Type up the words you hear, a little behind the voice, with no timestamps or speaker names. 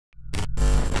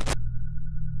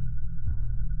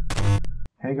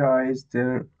Hi guys,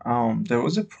 there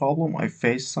was a problem I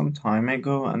faced some time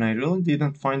ago, and I really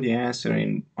didn't find the answer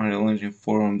in Unreal Engine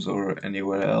forums or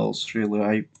anywhere else.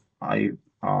 Really, I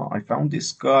found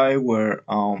this guy where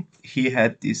he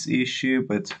had this issue,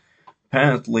 but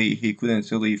apparently he couldn't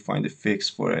really find a fix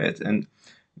for it. And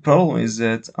the problem is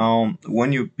that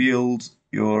when you build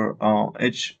your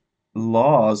edge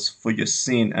laws for your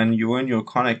scene, and when you're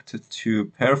connected to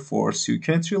Perforce, you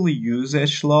can't really use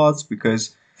HLODs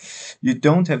because you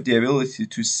don't have the ability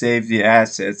to save the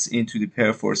assets into the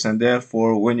Perforce, and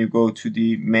therefore when you go to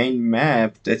the main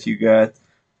map that you got,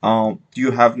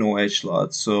 you have no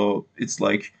HLOD. So it's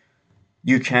like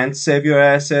you can't save your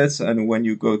assets, and when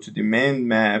you go to the main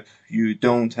map, you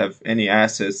don't have any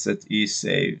assets that is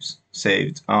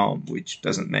saved, which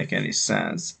doesn't make any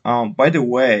sense. By the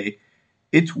way,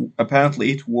 it apparently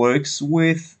it works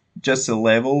with just a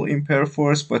level in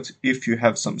Perforce, but if you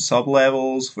have some sub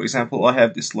levels, for example, I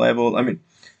have this level. I mean,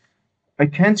 I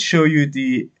can't show you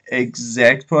the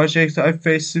exact project I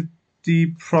faced the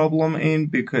problem in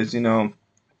because in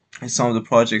some of the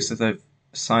projects that I've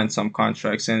signed some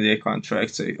contracts, NDA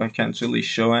contracts, I can't really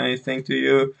show anything to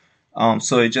you.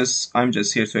 So I'm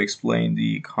just here to explain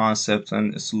the concept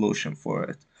and the solution for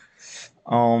it.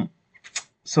 Um,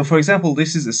 so for example,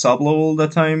 this is a sublevel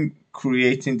that I'm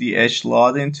creating the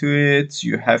HLOD into it.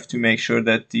 You have to make sure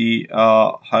that the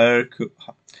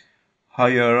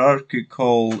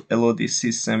hierarchical LOD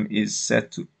system is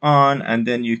set to on, and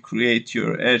then you create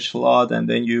your HLOD, and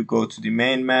then you go to the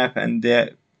main map, and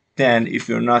then if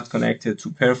you're not connected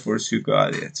to Perforce, you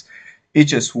got it. It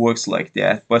just works like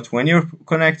that. But when you're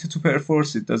connected to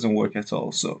Perforce, it doesn't work at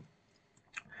all. So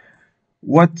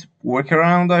what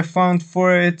workaround I found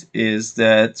for it is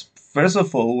that first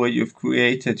of all, when you've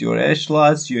created your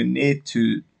HLODs, you need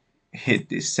to hit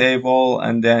the save all,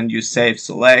 and then you save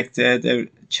selected,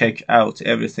 check out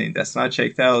everything that's not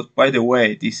checked out. By the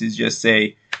way, this is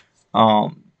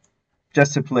um,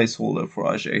 just a placeholder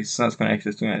project. It's not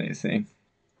connected to anything.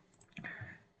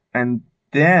 And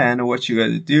then what you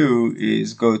gotta do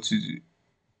is go to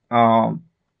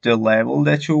the level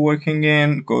that you're working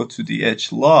in, go to the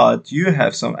HLOD. You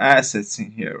have some assets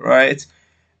in here, right?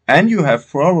 And you have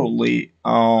probably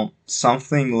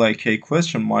something like a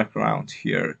question mark around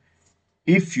here.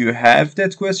 If you have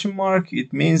that question mark,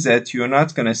 it means that you're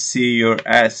not gonna see your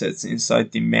assets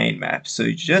inside the main map. So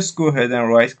you just go ahead and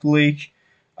right click.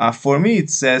 For me,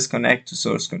 it says connect to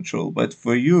source control, but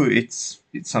for you, it's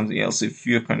something else if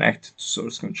you're connected to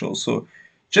source control. So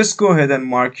just go ahead and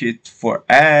mark it for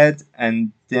add,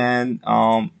 and then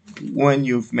when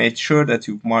you've made sure that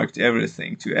you've marked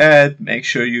everything to add, make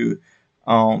sure you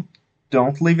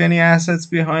don't leave any assets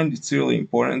behind. It's really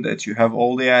important that you have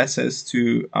all the assets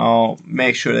to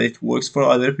make sure that it works for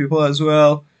other people as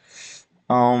well.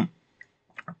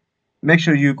 Make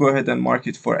sure you go ahead and mark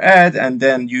it for add, and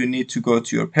then you need to go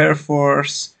to your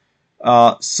Perforce,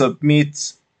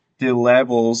 submit the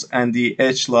levels and the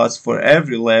HLODs for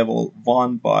every level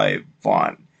one by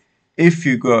one. If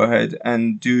you go ahead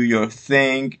and do your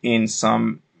thing in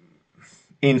 5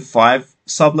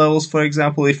 sublevels, for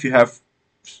example, if you have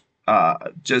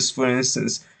just for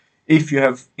instance, if you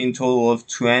have in total of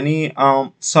 20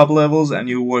 sublevels and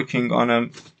you're working on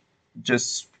them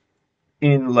just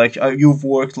in like you've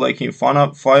worked like in 5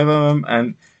 of them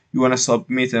and you want to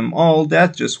submit them all,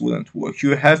 that just wouldn't work.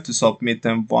 You have to submit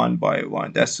them one by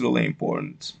one. That's really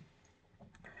important.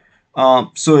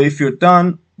 So if you're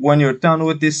done, when you're done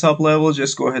with this sublevel,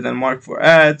 just go ahead and mark for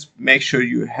add. Make sure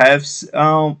you have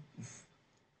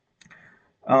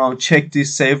check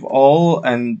this save all,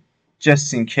 and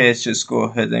just in case, just go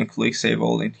ahead and click save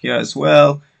all in here as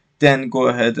well. Then go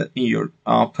ahead in your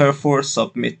Perforce,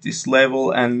 submit this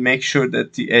level, and make sure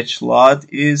that the HLOD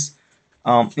is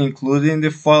included in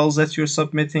the files that you're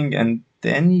submitting, and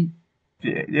then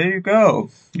there you go,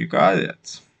 you got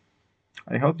it.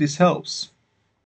 I hope this helps.